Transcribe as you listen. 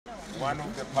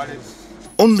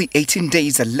Only 18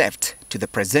 days are left to the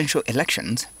presidential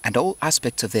elections, and all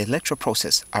aspects of the electoral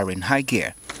process are in high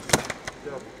gear.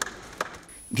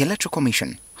 The Electoral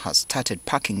Commission has started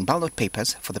packing ballot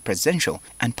papers for the presidential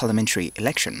and parliamentary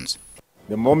elections.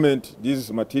 The moment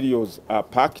these materials are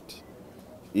packed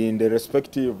in the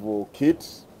respective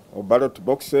kits or ballot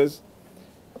boxes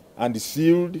and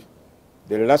sealed,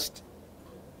 the last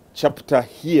chapter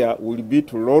here will be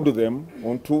to load them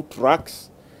onto trucks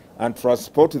and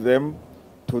transport them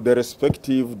to the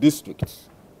respective districts.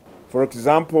 For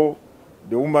example,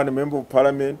 the woman member of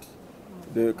parliament,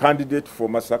 the candidate for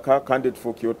Masaka, candidate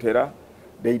for Kyotera,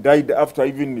 they died after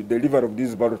even the delivery of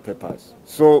these ballot papers.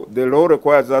 So the law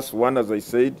requires us, one, as I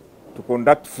said, to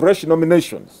conduct fresh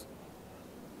nominations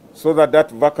so that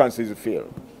that vacancy is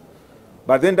filled.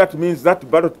 But then that means that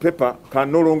ballot paper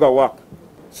can no longer work.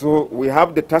 So we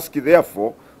have the task,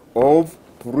 therefore, of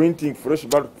printing fresh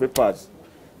ballot papers.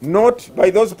 Not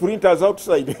by those printers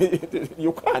outside.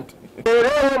 You can't.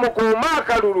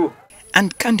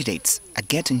 And candidates are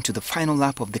getting to the final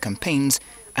lap of the campaigns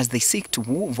as they seek to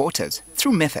woo voters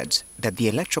through methods that the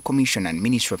Electoral Commission and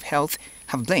Ministry of Health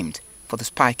have blamed for the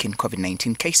spike in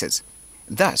COVID-19 cases.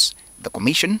 Thus, the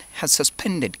Commission has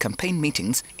suspended campaign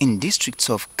meetings in districts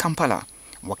of Kampala,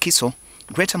 Wakiso,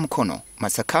 Greater Mukono,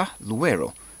 Masaka,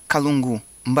 Luwero, Kalungu,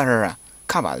 Mbarara,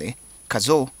 Kabale,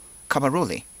 Kazo,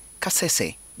 Kabarole,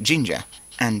 Kasese, Jinja,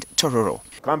 and Tororo.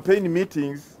 Campaign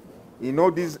meetings in all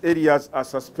these areas are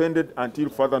suspended until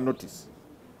further notice.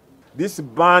 This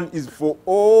ban is for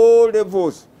all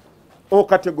levels, all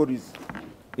categories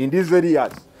in these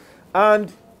areas.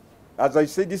 And as I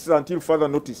said, this is until further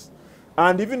notice.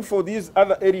 And even for these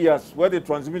other areas where the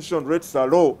transmission rates are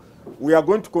low, we are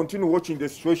going to continue watching the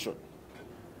situation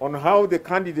on how the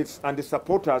candidates and the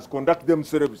supporters conduct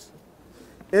themselves.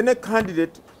 Any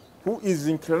candidate who is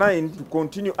inclined to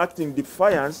continue acting in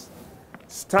defiance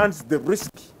stands the risk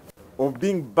of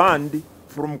being banned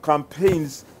from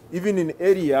campaigns, even in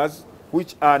areas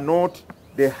which are not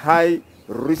the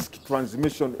high-risk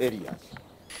transmission areas.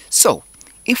 So,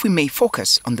 if we may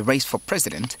focus on the race for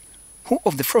president, who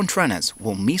of the front-runners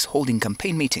will miss holding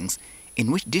campaign meetings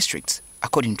in which districts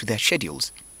according to their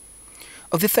schedules?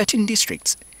 Of the 13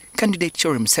 districts, candidate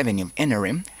Chorim 7 of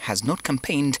NRM has not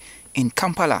campaigned in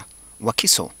Kampala,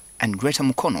 Wakiso, and Greater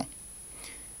Mukono.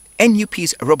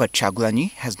 NUP's Robert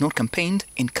Chagulanyi has not campaigned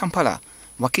in Kampala,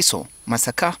 Wakiso,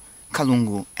 Masaka,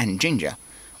 Kalungu, and Jinja,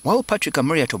 while Patrick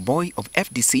Amuriato Boy of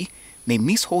FDC may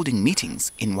miss holding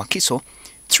meetings in Wakiso,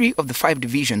 3 of the 5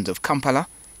 divisions of Kampala,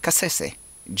 Kasese,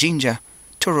 Jinja,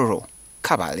 Tororo,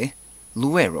 Kabale,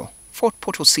 Luwero, Fort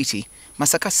Portal City,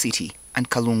 Masaka City, and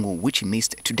Kalungu, which he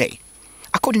missed today.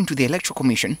 According to the Electoral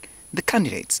Commission, the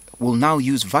candidates will now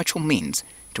use virtual means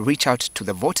to reach out to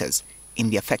the voters in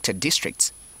the affected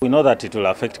districts. We know that it will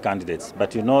affect candidates,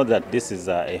 but you know that this is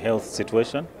a health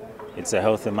situation. It's a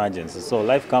health emergency, so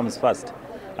life comes first.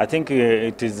 I think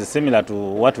it is similar to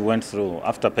what we went through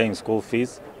after paying school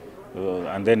fees,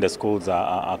 and then the schools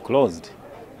are closed,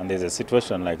 and there's a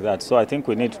situation like that. So I think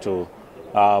we need to,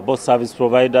 both service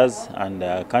providers and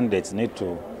candidates need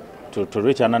to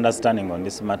reach an understanding on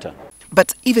this matter.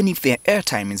 But even if their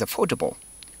airtime is affordable,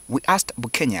 we asked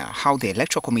Bukenya how the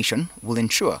Electoral Commission will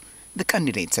ensure the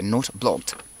candidates are not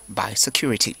blocked by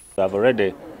security. We have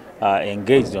already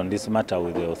engaged on this matter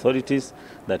with the authorities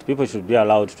that people should be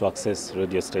allowed to access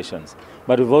radio stations.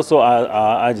 But we've also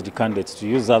urged the candidates to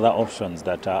use other options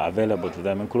that are available to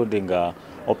them, including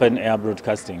open air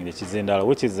broadcasting, which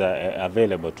is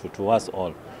available to us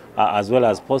all, as well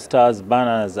as posters,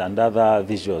 banners, and other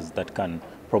visuals that can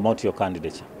promote your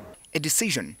candidature. A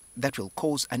decision that will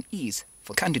cause unease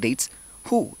for candidates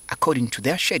who, according to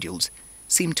their schedules,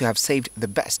 seem to have saved the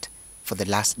best for the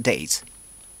last days.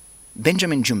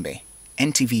 Benjamin Jumbe,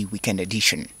 NTV Weekend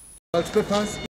Edition.